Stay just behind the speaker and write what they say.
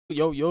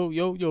Yo, yo,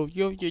 yo, yo,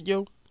 yo, yo,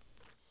 yo.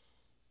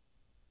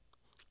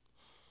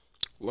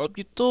 Love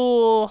you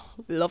too.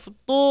 Love you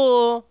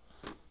too.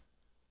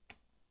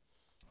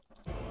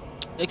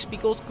 XP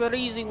goes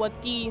crazy,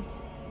 what the?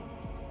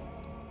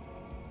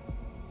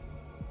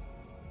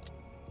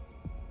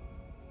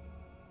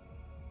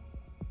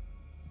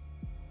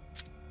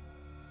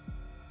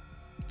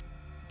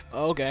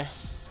 Okay.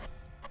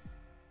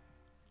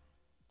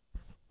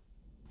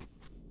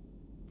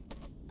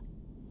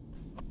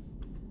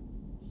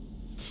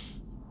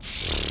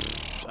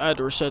 I had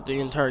to reset the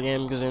entire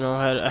game because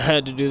I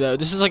had to do that.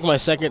 This is like my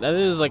second.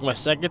 This is like my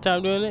second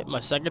time doing it. My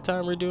second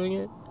time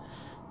redoing it.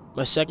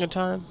 My second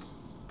time.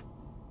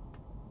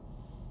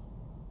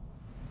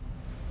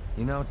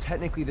 You know,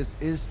 technically this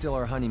is still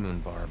our honeymoon,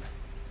 Barb.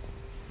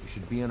 We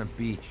should be on a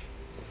beach.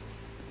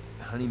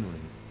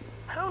 Honeymooning.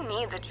 Who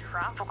needs a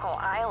tropical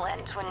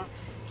island when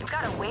you've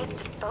got a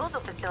waste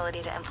disposal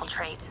facility to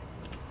infiltrate?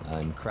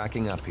 I'm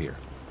cracking up here.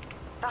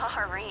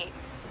 Sorry.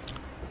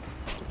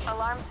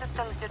 Alarm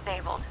system's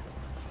disabled.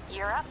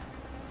 You're up?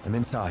 I'm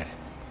inside.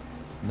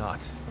 Not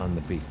on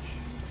the beach.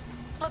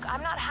 Look,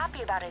 I'm not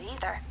happy about it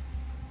either.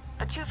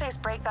 But Two-Face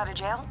breaks out of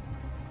jail?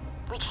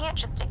 We can't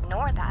just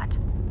ignore that.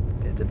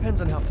 It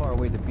depends on how far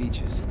away the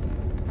beach is.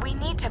 We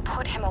need to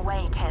put him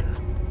away, Tim.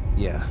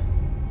 Yeah.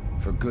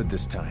 For good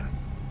this time.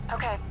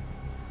 Okay.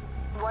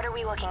 What are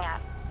we looking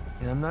at?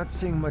 And I'm not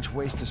seeing much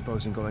waste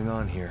disposing going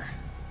on here.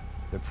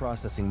 They're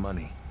processing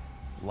money.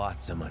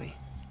 Lots of money.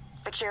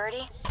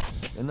 Security?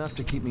 Enough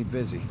to keep me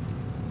busy.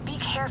 Be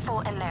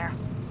careful in there.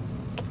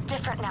 It's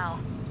different now.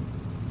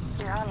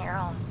 You're on your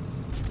own.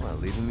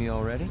 What, leaving me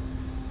already?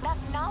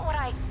 That's not what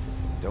I...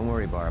 Don't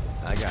worry, Barb.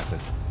 I got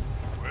this.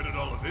 Where did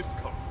all of this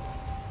come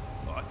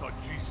from? I thought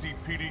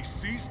GCPD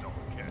seized all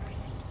the cash.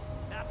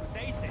 That's what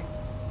they think.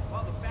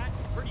 While the fat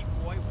and pretty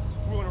boy was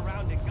screwing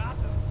around in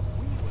Gotham,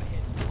 we would have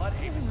hit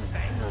Bloodhaven's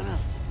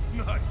banks.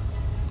 Nice.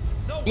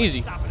 No one's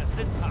Easy. stopping us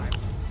this time.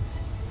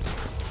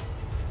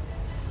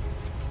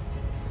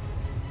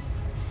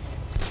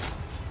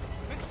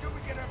 Make sure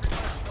we get everybody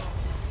going.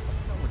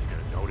 No one's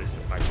gonna notice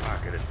if I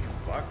pocket a few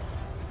bucks.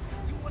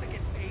 You want to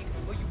get paid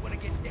or you want to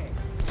get dead?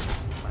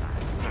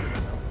 Hurry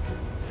up.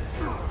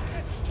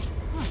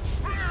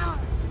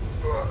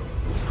 We're on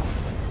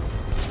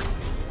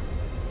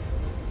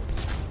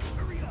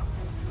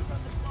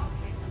the clock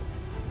here.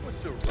 What's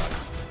the rush?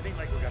 It ain't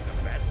like we got the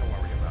bat to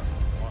worry about.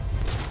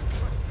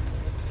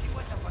 You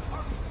went up on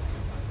our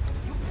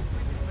you can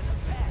bring it with a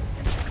bag.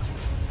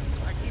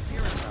 I keep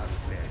hearing about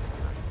his bad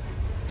side.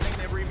 I ain't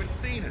never even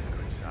seen his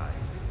good side.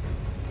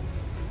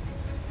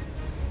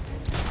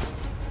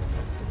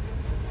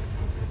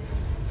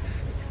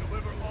 You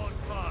deliver on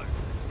time.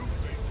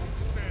 Two-Face won't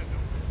stand no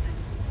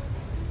excuses.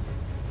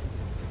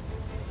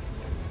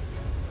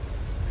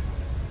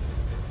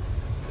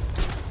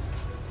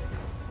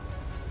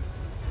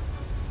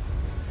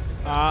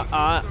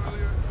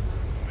 Earlier, the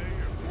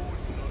mayor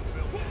warned us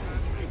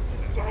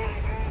about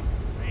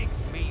Makes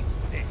me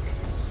sick.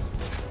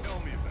 Tell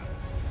me about it.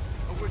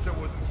 I wish I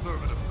wasn't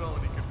serving a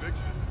felony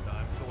conviction at the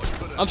time, so I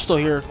could have... I'm still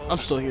here. I'm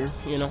still here.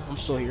 You know, I'm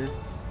still here.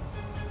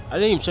 I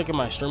didn't even check if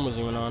my stream was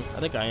even on. I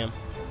think I am.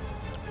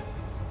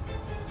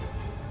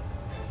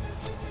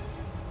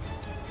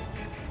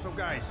 So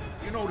guys,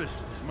 you notice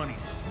this money's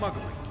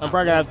smuggling. I'm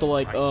probably gonna have to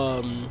like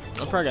I'm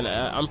probably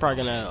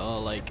gonna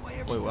like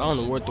wait, I don't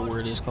know what the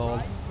word is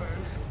called.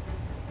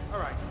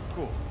 Alright,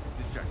 cool.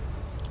 Just check.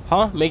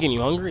 Huh? Making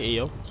you hungry? Hey,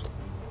 yo.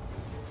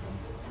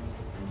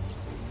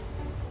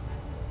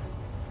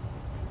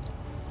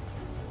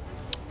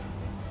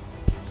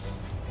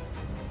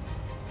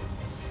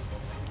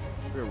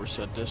 We're gonna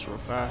reset this real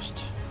fast.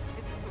 This is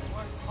the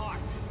worst part.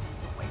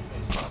 The way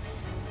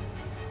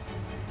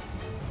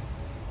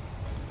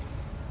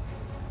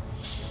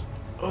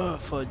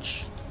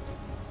Fudge.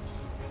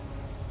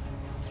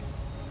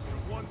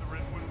 You're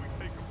wondering when we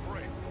take a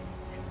break.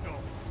 We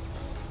don't.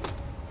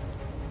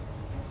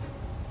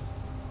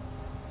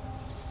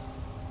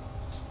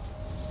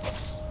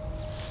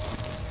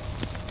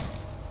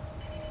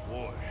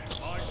 Boy,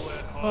 my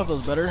glad Oh, that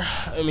feels better.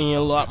 I mean, a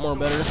lot more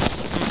better.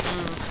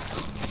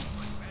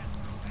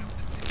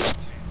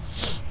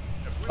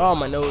 Oh,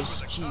 my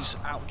nose. Jeez,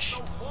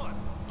 ouch. I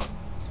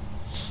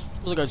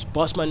feel like I just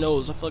bust my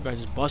nose. I feel like I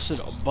just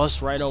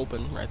bust right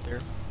open right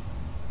there.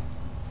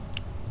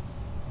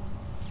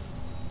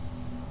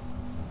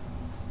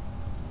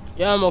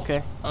 Yeah, I'm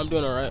okay. I'm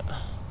doing alright.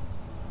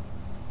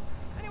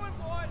 anyone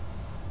bored?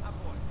 I'm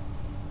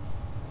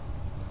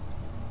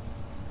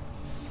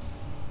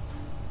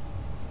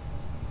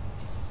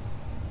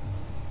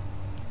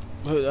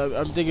bored.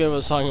 I'm thinking of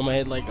a song in my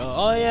head like,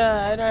 oh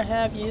yeah, I don't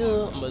have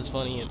you, but it's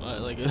funny,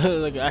 like,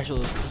 like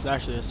actually, it's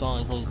actually a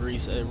song from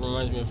Greece. It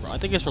reminds me of, I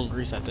think it's from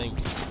Greece. I think.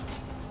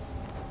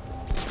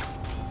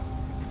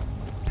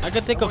 I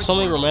could think of so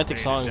many romantic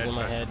songs in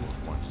my head.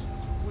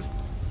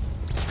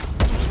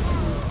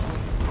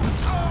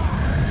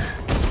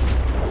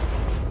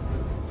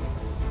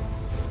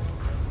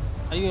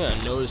 How do you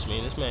not notice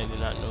me? This man did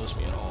not notice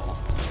me at all.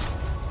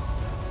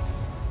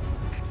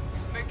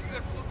 He's making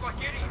us look like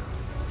idiots.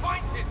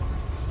 Find him.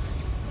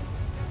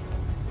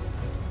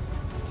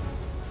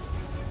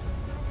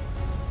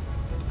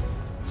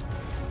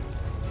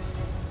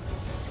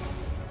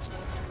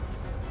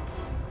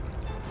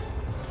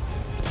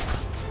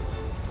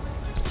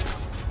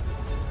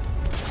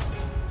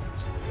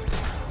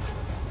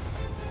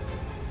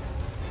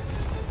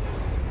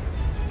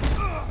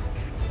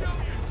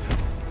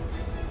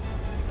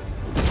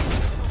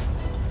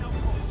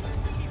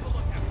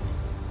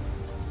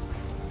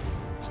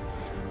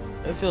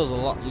 feels a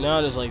lot.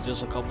 Now there's like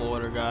just a couple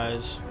other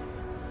guys.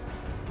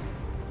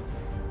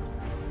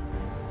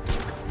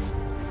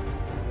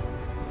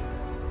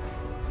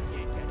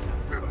 Keep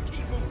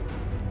moving.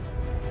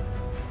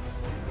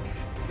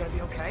 Is he gonna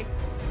be okay?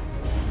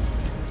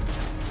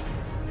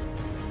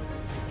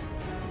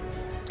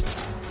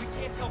 We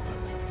can't help him.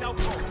 Cell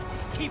phone.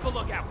 Keep a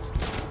lookout.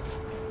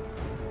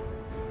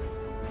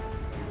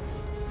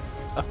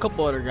 A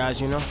couple other guys,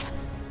 you know. You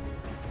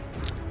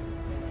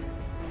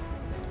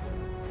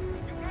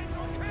guys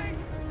okay?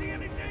 See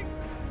anything?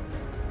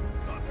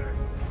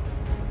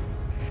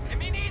 And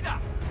me neither.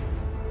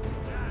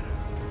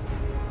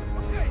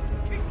 Okay,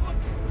 keep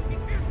looking.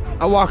 He's here somewhere.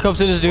 I walk up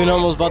to this dude,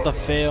 almost about to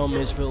fail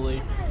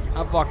miserably.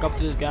 I walk up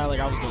to this guy like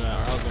I was gonna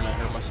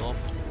hurt myself.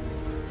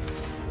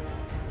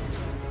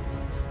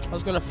 I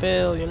was gonna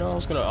fail, you know. I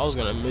was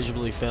gonna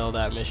miserably fail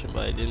that mission,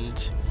 but I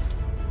didn't.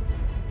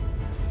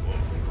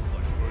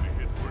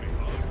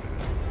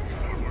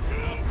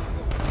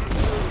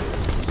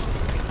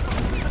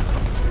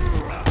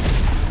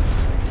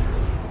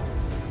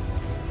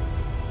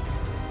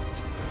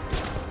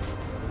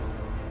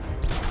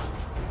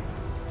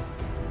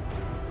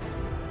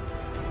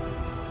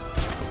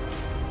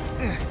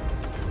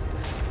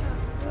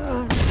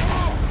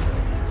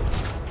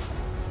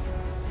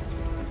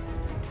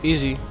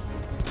 Easy.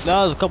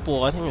 That was a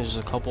couple. I think there's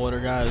just a couple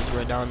other guys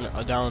right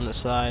down the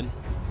side.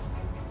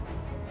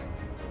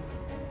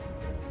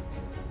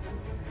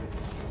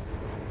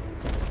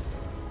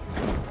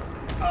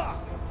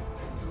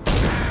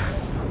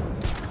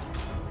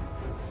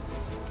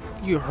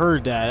 You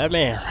heard that. That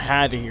man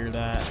had to hear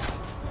that.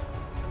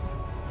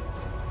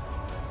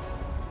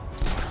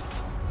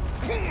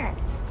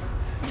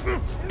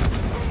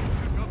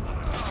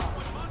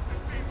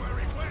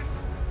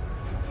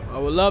 I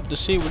would love to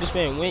see where this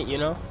man went, you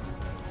know.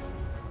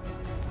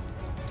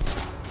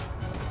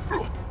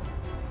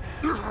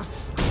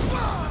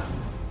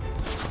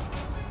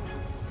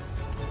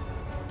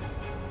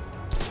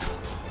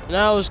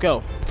 Now let's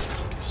go.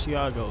 See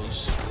how it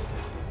goes.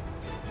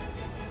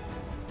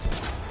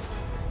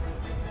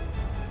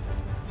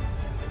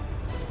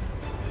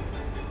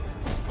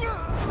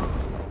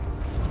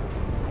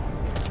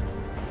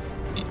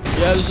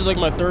 Yeah, this is like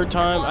my third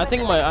time. I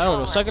think I don't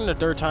know, second or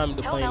third time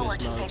to playing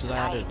this mode. So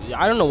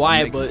I don't know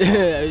why, but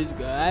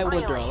I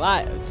went through a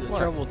lot of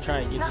trouble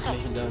trying to get this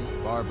mission done.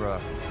 Barbara,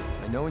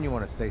 I know when you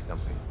want to say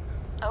something.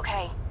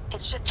 Okay,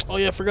 it's just Oh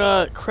yeah, I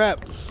forgot.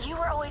 Crap. you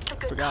were always the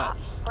good Forgot.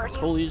 cop, weren't you?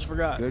 Totally just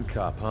forgot. Good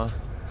cop, huh?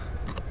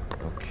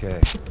 Okay.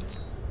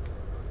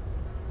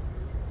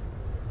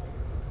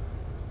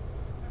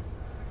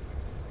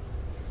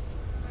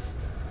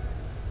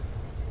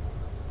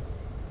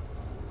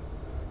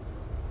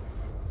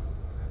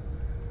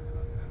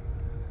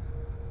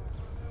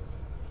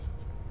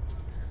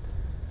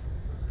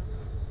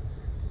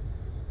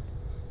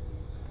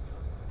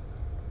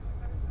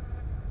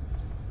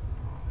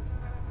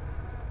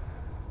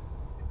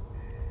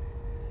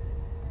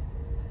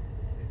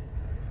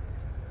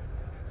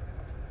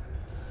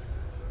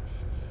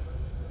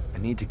 I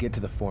need to get to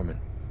the foreman.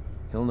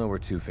 He'll know where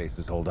Two-Face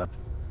is holed up.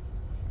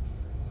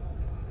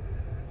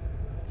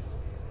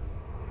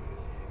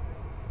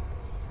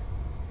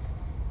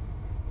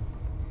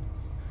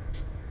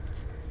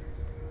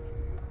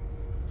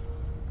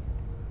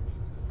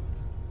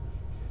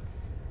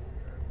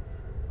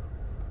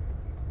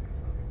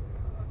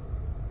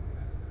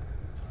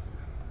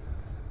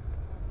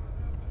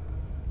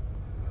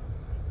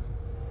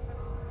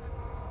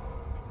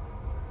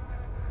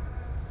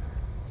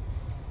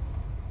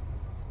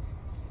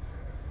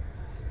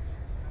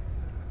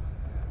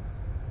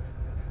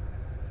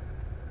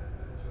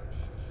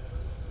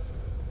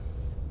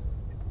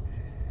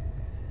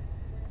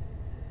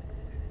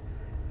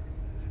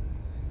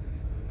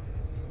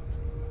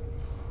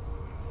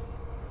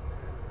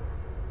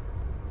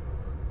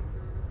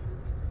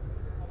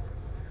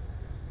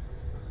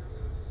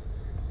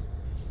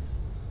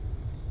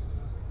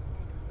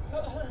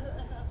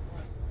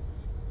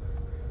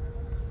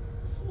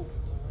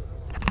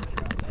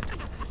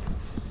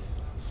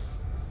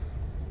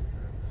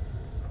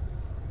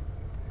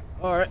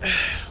 All right.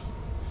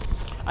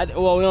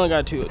 Well, we only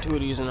got two of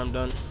these, and I'm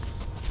done.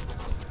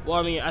 Well,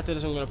 I mean, after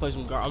this, I'm gonna play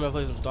some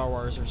Star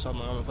Wars or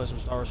something. I'm gonna play some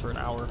Star Wars for an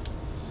hour.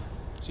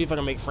 See if I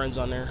can make friends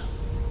on there.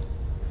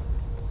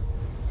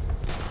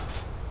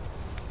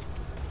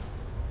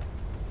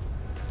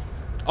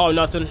 Oh,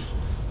 nothing.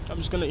 I'm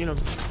just gonna,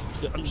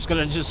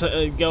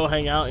 go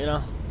hang out, you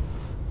know.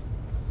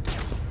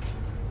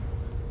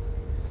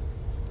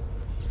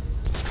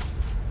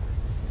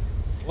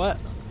 What?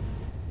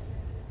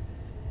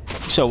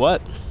 So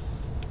what?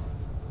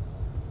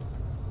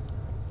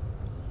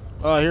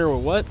 Here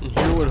with what?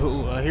 Here with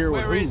who? Here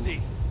with Where who? is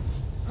he?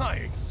 I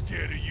ain't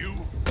scared of you.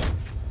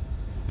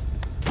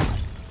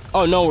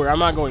 Oh, nowhere. I'm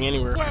not going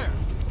anywhere. Where?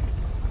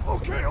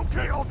 Okay,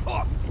 I'll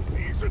talk.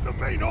 He's in the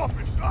main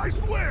office, I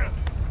swear.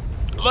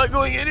 I'm not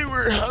going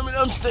anywhere. I mean,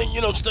 I'm staying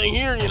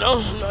here, you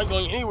know. I'm not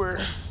going anywhere.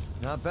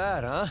 Not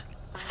bad, huh?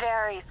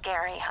 Very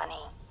scary,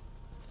 honey.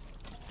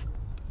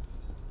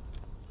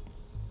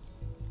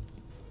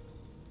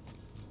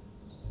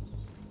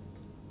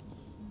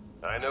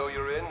 I know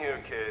you're in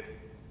here, kid.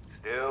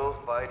 Still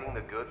fighting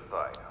the good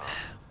fight, huh?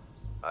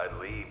 I'd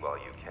leave while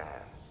you can.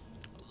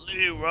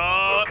 Leroy.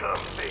 Well, come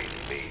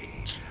face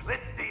me.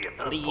 Let's see if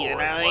the boy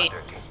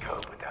wonder can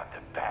cope without the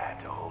bat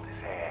to hold his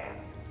hand.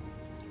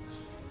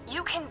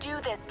 You can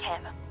do this,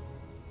 Tim.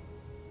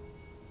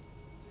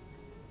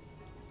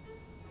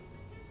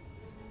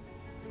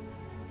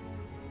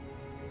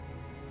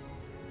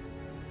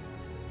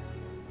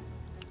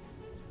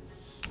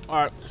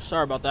 Alright,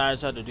 sorry about that. I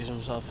just had to do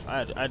some stuff.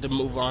 I had to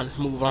move on.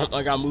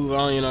 I gotta move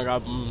on, you know. I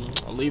got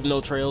leave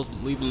no trails,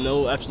 leave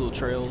no absolute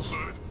trails.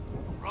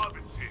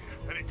 Robin's here,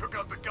 and he took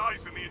out the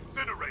guys in the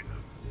incinerator.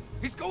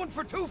 He's going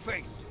for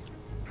Two-Face.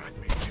 That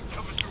means he's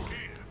coming through here.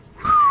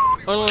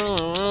 He's got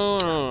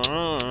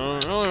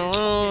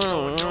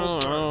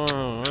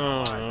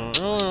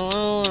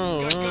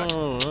guts.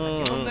 I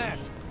give him that.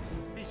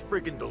 He's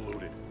freaking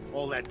deluded.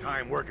 All that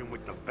time working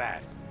with the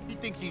bat. He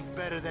thinks he's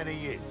better than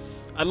he is.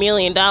 $1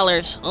 million.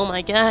 Oh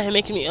my god, it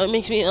makes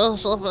me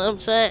so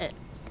upset.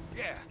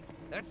 Yeah,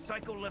 that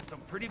psycho left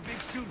some pretty big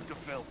shoes to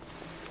fill.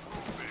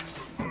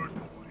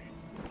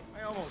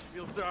 I almost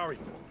feel sorry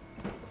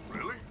for him.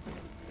 Really?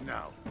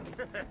 No.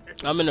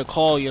 I'm in a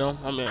call, you know.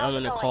 I'm in a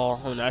going?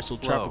 call. I'm in an actual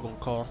Slow. tropical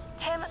call.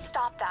 Tim,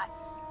 stop that.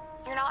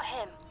 You're not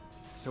him.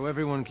 So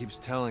everyone keeps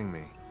telling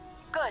me.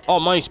 Good. Oh,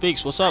 Money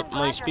Speaks. What's up, I'm glad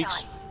Money you're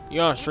Speaks? not.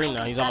 You're on You stream can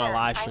now. be He's on my better.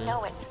 live I stream.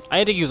 know it. I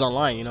didn't think he was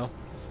online, you know.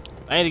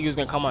 I didn't think he was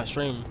gonna come on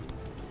stream.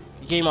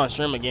 He came on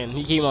stream again.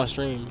 He came on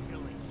stream.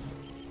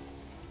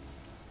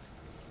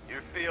 You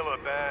feel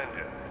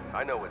abandoned.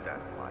 I know what that's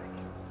like.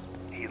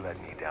 He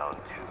let me down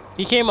too.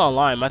 He came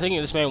online. I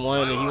think this man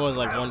won, and he was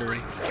like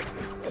wondering.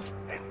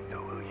 And so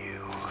will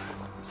you.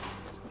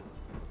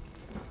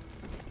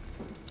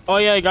 Oh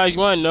yeah, guys,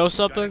 you want to know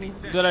something? He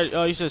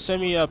said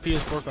send me a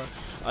PS4 card.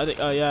 I think.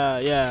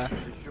 Yeah. This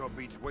sure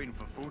beats waiting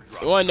for food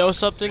drops. You want to know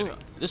something?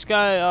 This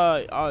guy,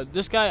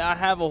 I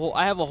have a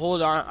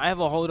hold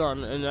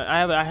on, and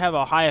I have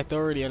a high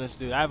authority on this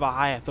dude. I have a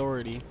high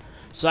authority,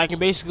 so I can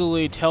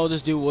basically tell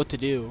this dude what to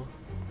do.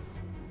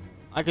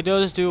 I can tell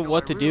this dude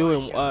what to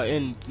do,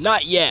 and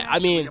not yet. I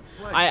mean,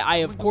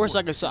 of course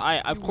I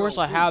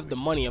have the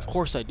money, of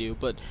course I do,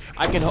 but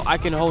I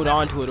can hold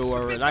on to it or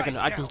whatever, and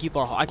I can keep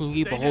a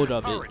hold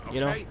of it,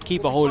 you know,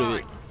 keep a hold of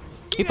it.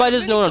 He probably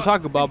doesn't know what I'm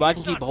talking about, but I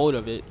can keep a hold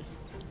of it.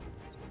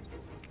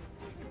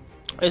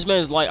 This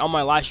man's like on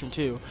my live stream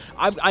too.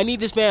 I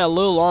need this man a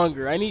little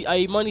longer.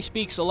 Money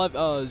Speaks 11,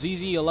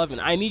 ZZ11.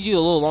 I need you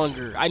a little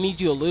longer. I need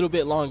you a little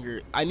bit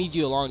longer. I need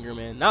you longer,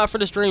 man. Not for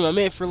the stream. I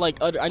meant for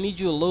like I need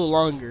you a little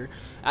longer.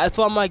 That's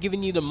why I'm not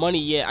giving you the money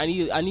yet. I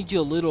need you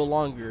a little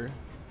longer.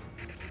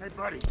 Hey,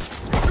 buddy.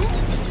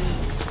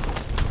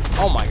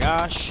 Oh my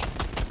gosh.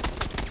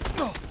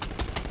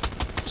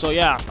 So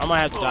yeah, I might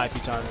have to die a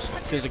few times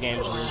because the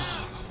game's weird.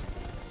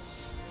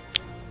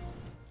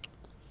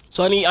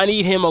 So I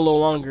need him a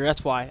little longer.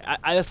 That's why.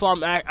 That's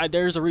why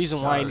there's a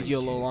reason why I need you a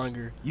little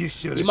longer. You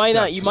should. You might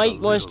not. You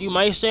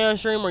might stay on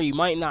stream or you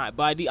might not.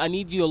 But I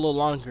need you a little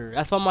longer.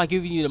 That's why I'm not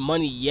giving you the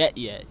money yet.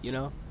 You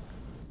know.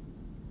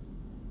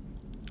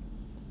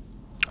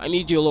 I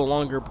need you a little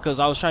longer because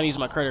I was trying to use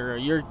my credit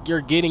card.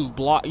 You're getting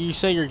blocked. You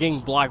say you're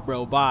getting blocked,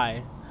 bro.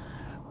 Bye.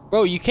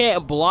 Bro, you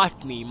can't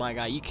block me, my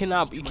guy. You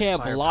cannot. You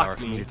can't block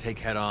For me to take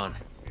head on.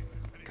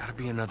 Gotta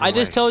be another. I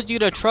just way. told you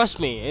to trust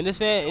me, and this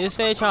man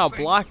trying to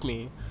block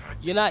me.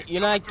 You're not.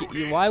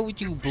 Why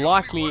would you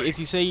block me if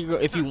you say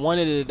if you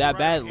wanted it that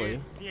badly?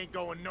 He ain't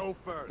going no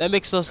further. That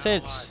makes no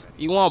sense.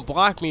 You want to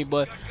block me,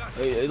 but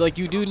like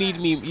you do need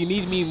me. You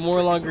need me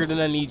more longer than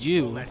I need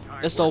you.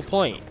 That's the whole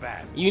point.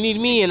 You need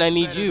me and I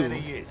need you.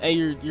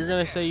 And you're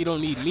gonna say you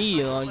don't need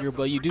me longer,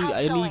 but you do.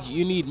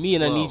 You need me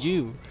and I need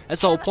you.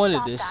 That's the whole point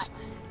of this.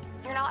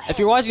 If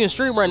you're watching a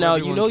stream right now,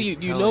 you know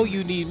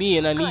you need me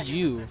and I need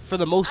you for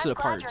the most of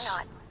the parts.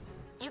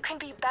 You can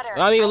be better.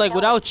 I mean, like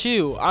without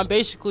you, I'm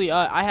basically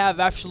I have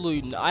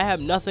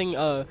nothing.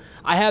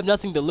 I have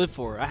nothing to live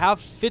for. I have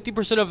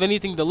 50% of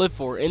anything to live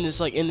for in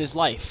this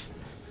life.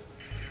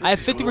 I have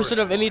 50%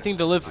 of anything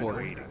to live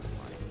for.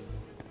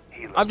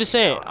 I'm just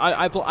saying.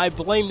 I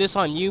blame this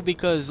on you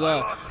because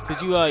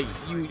you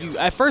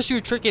at first you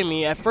were tricking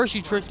me. At first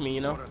you tricked me,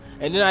 you know.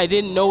 And then I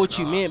didn't know what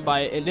you meant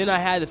by it, and then I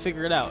had to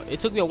figure it out. It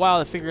took me a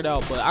while to figure it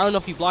out, but I don't know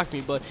if he blocked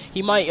me, but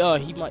he might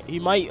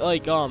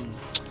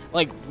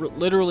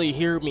literally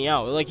hear me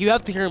out. Like you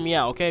have to hear me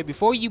out, okay?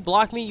 Before you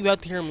block me, you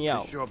have to hear me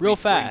out real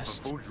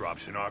fast. Food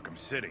drops in Arkham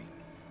City.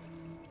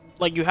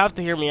 Like you have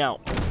to hear me out.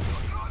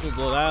 Let me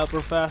blow that up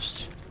real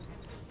fast.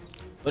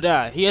 But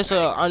yeah, he has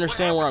to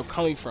understand where I'm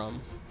coming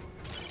from.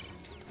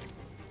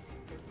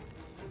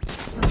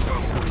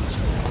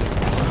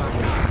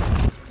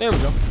 There we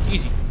go.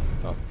 Easy.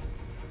 Oh.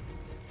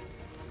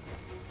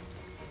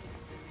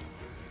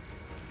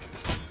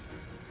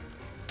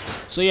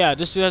 So yeah,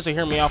 this dude has to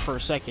hear me out for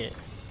a second.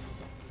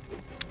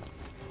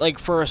 Like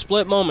for a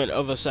split moment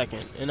of a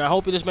second. And I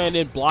hope this man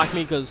didn't block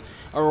me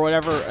or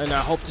whatever, and I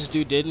hope this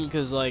dude didn't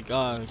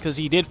because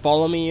he did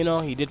follow me, you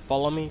know. He did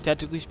follow me,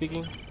 technically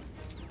speaking.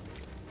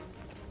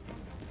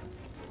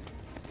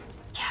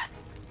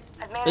 Yes,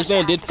 I've This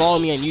man did follow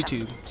me on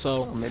YouTube,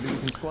 so Well, maybe we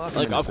can swap.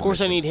 like of course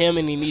I need him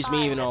and he needs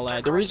me and all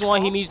that. The reason why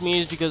he needs me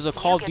is because of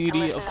Call of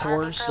Duty, of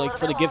course, like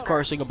for the gift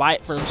card so he can buy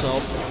it for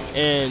himself.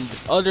 And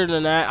other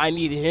than that, I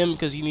need him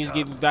because he needs to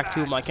give me back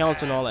to my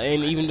accounts and all that.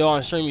 And even though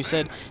on stream he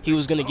said he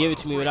was gonna give it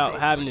to me without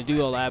having to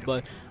do all that,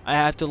 but I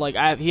have to like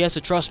he has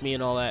to trust me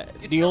and all that.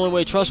 The only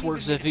way trust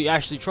works is if he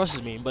actually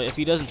trusts me. But if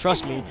he doesn't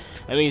trust me,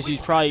 that means he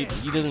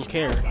doesn't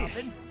care.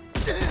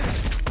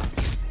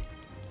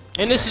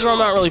 And this is where I'm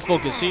not really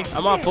focused. See,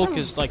 I'm not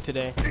focused like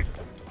today.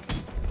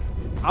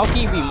 How can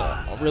you be more?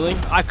 Really?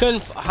 I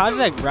couldn't. How did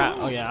I grab?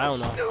 Oh yeah, I don't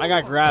know. I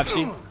got grabbed.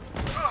 See,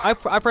 I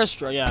pressed.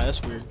 Yeah,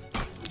 that's weird.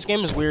 This game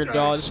is weird,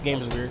 dog. This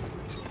game is weird.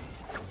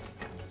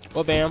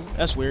 Well, bam.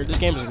 That's weird. This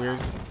game is weird.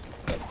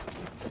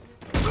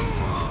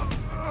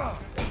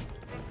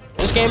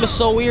 This game is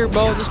so weird,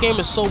 bro. This game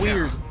is so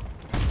weird.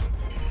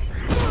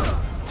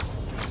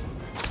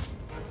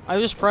 I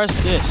just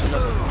pressed this. And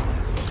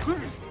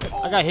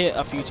I got hit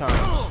a few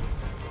times.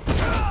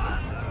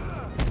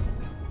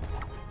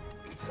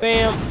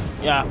 Bam.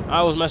 Yeah,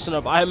 I was messing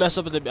up. I'm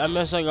messing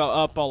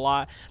up a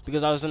lot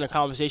because I was in a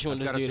conversation with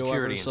this dude or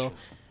whatever. So,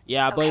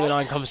 yeah, I blame it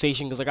on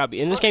conversation because I got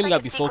in this game. You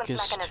gotta be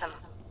focused.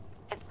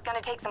 It's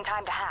gonna take some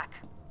time to hack.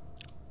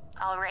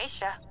 I'll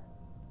race ya.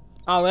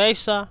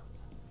 Alisa.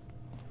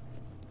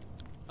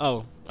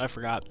 Oh, I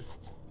forgot.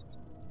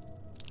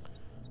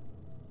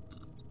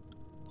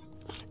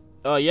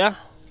 Yeah.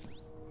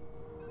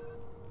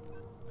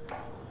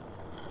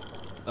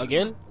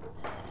 Again?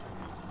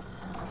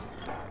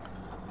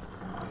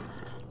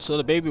 So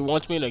the baby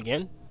wants me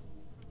again?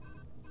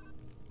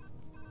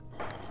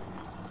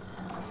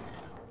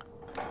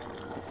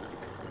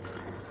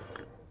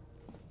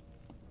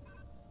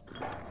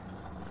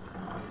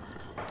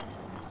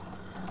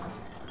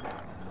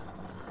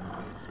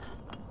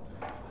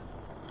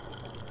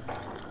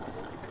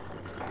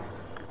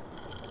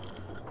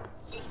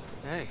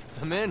 Hey,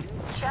 I'm in.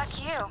 Check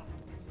you.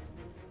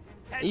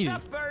 Easy. Heads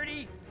up,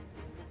 birdie.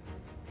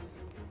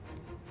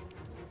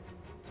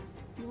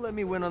 You let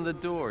me win on the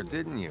door,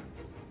 didn't you?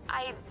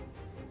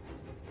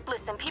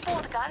 Listen, people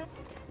with guns,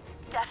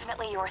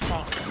 definitely your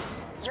thing.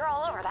 You're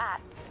all over that.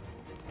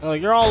 Oh,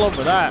 you're all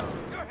over that.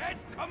 Your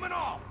head's coming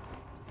off.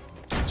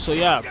 So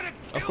yeah,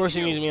 of course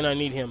he needs me and I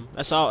need him.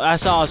 That's how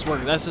it's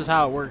works. That's just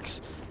how it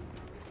works.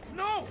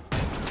 No.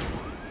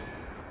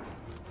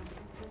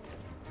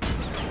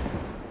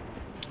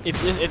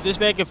 If this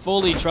man can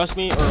fully trust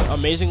me or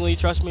amazingly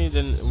trust me,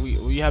 then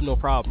we have no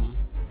problem.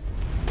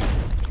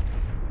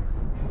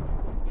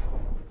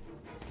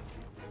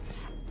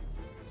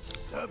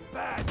 The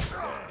bad dead.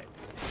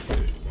 You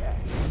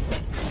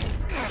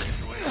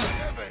ain't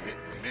never hit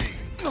me.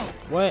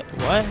 What?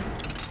 What?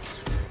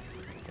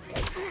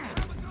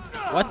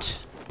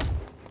 What?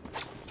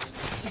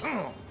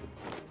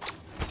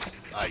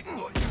 I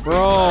thought you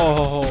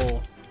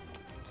Bro.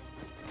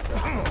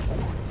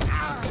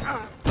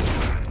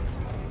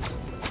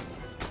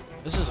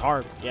 This is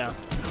hard, yeah.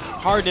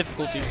 Hard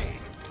difficulty.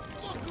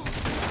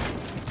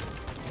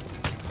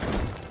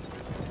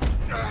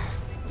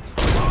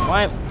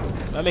 Why?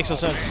 That makes no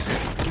sense.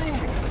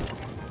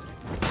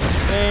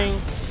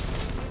 Bang.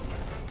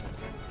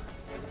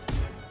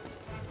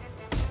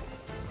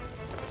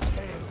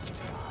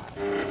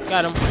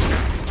 Got him.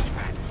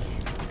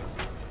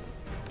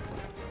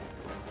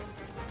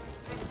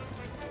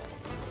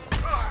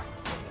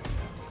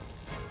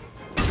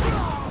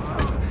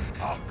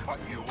 I'll cut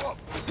you up.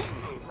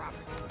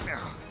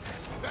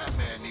 That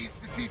man needs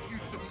to teach you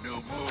some new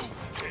moves,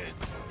 kid.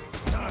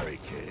 Sorry,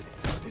 kid.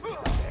 This is a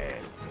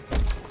man's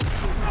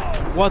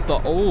game. What the?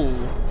 Oh.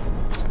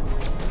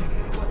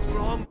 What's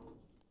wrong?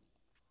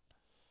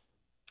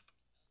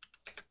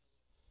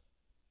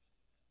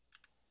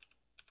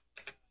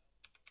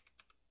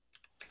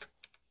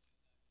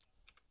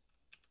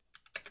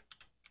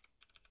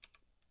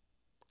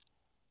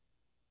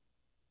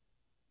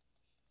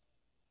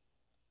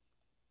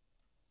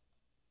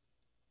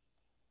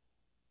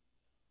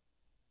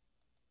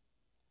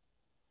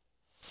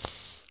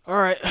 All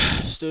right,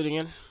 let's do it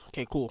again.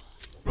 Okay, cool.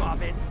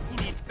 Robin, you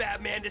need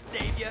Batman to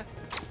save you.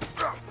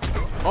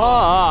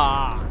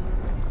 Ah!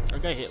 I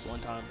got hit one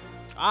time.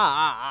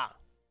 Ah!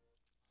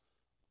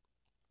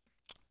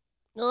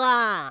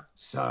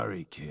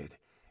 Sorry, kid.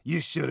 You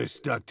should have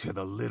stuck to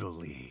the little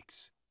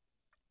leagues.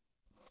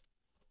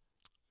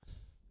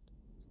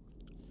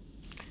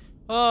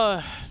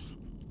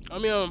 I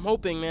mean, I'm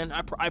hoping, man.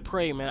 I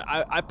pray, man.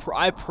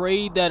 I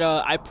pray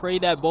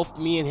that both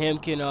me and him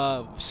can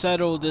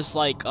settle this,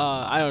 like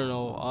I don't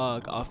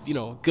know, you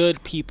know,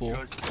 good people.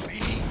 Just me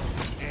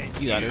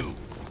and You got it.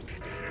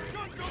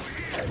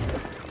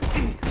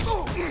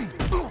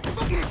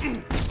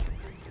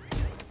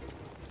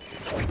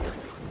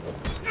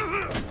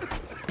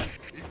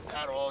 Is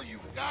that all you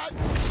got?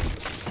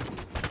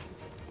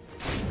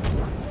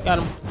 Got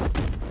him.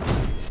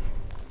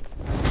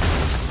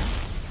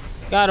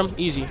 Got him.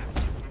 Easy.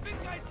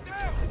 Big guy's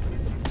down.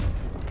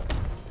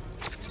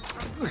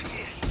 You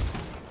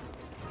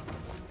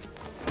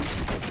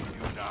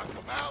knock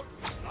him out,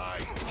 I...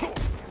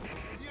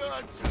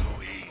 You're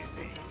too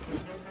easy.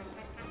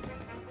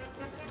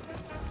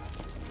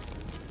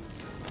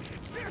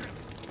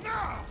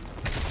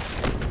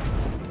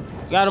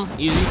 Got him.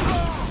 Easy.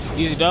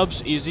 Easy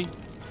dubs. Easy.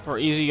 Or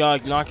easy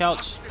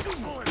knockouts.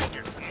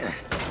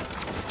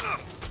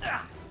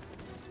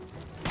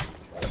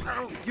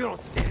 You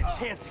don't stand a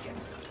chance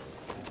against us.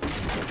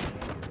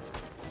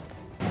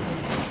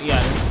 You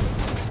got it.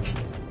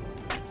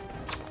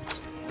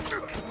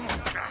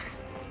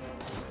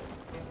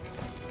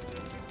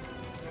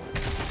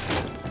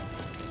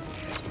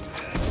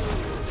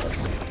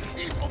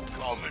 Keep 'em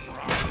coming,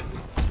 Robin.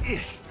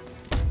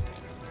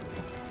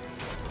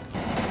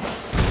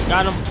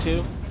 Got him.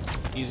 2.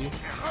 Easy.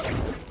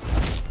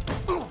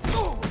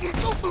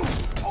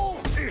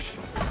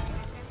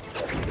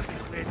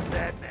 This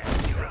madman,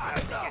 you're about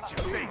to get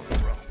your face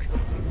broke.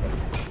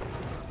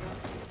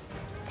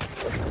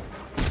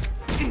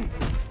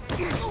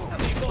 How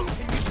many bullets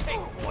can you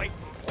take, boy?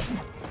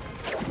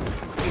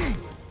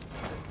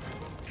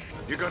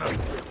 You're gonna...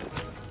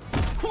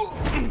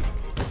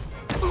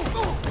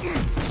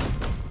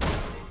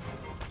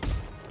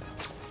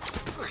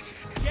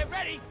 Get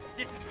ready!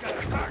 This is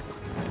gonna hurt!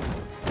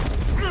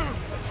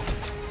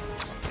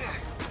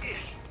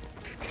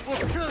 We'll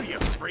kill you,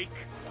 freak.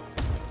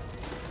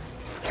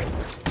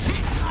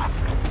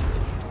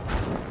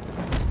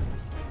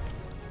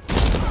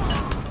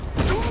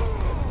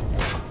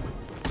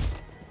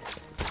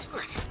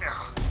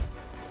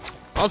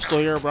 I'm still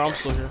here, bro. I'm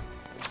still here.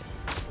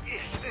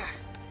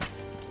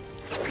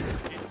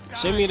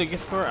 Send me the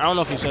gift card. I don't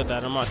know if he said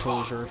that. I'm not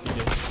totally sure if he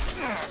did.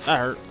 That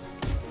hurt.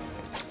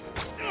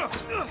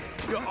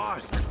 You're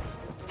awesome.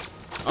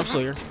 I'm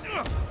still here.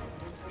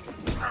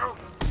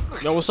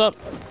 Yo, what's up?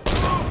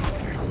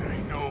 This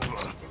ain't over.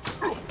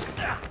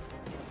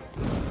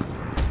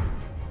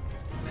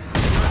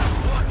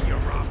 Lucky you,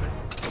 Robin.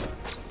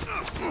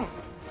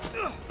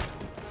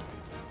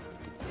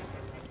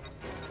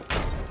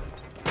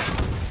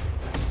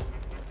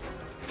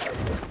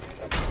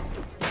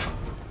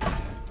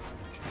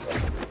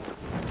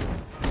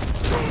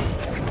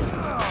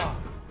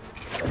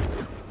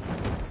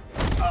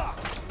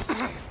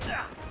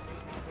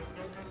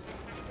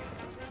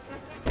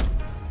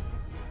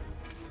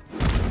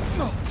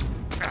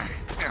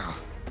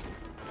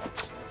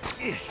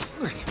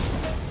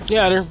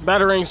 Yeah, there.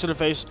 Batarangs to the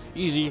face.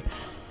 Easy.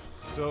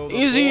 So the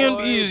Easy and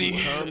boy easy.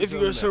 becomes If you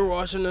a guys are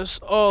watching this.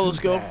 Oh, let's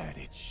go. bad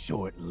it's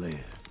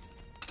short-lived.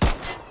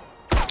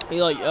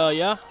 He like,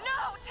 yeah?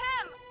 No,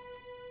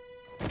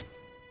 Tim!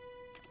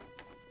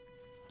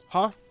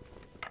 Huh?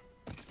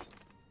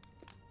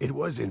 It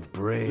wasn't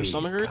brave Your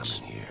stomach hurts?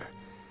 coming here.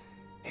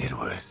 It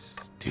was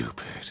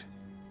stupid.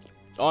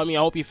 Oh, I mean,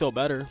 I hope you feel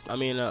better. I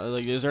mean,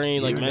 like, is there any,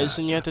 like, You're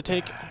medicine not you have to that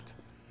take? bad.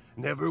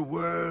 Never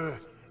were,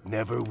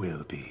 never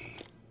will be.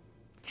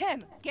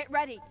 Tim, get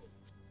ready.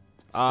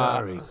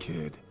 Sorry,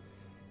 kid.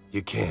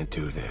 You can't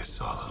do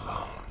this all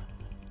alone.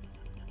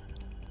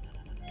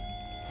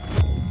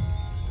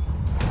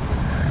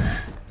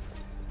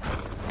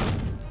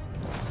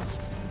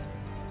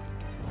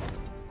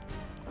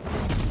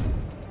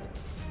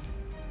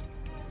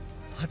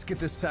 Let's get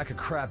this sack of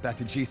crap back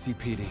to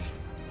GCPD.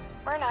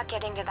 We're not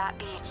getting to that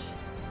beach,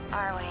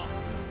 are we?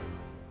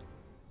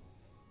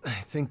 I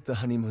think the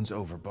honeymoon's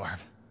over, Barb.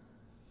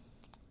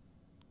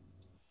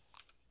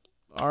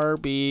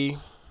 RB.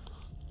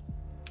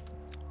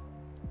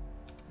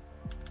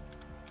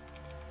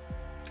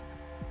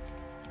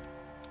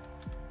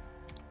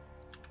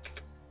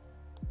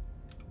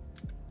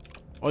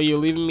 Oh, you're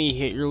leaving me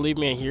here? You're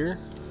leaving me here?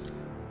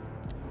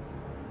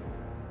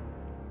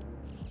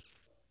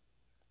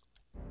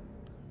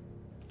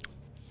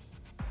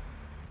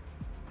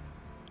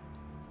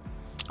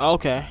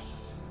 Okay.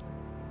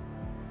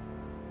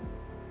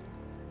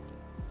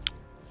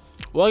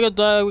 Well, we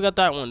got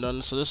that one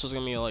done. So this is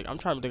gonna be like, I'm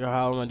trying to think of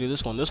how I'm gonna do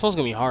this one. This one's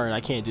gonna be hard.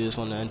 I can't do this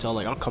one until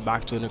like I'll come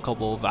back to it in a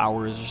couple of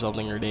hours or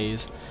something, or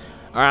days.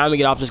 All right, I'm gonna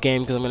get off this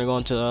game because I'm gonna go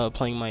into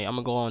playing my. I'm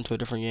gonna go on to a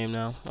different game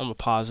now. I'm gonna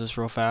pause this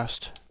real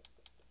fast.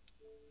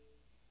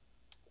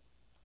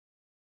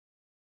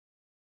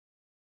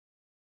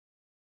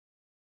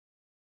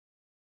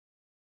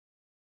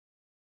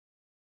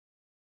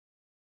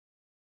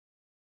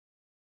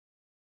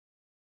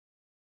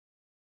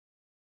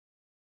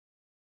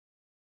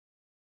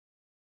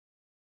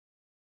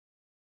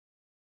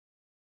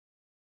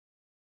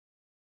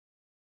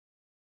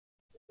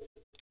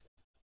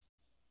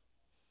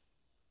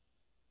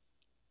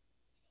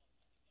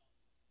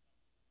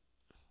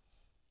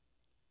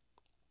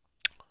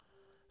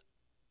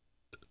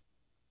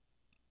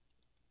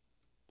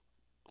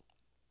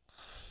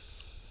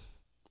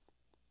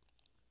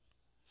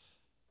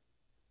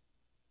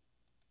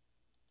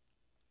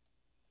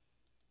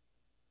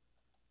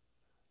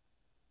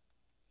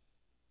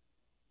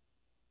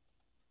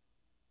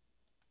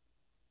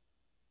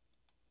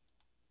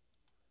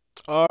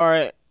 All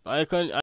right, I couldn't.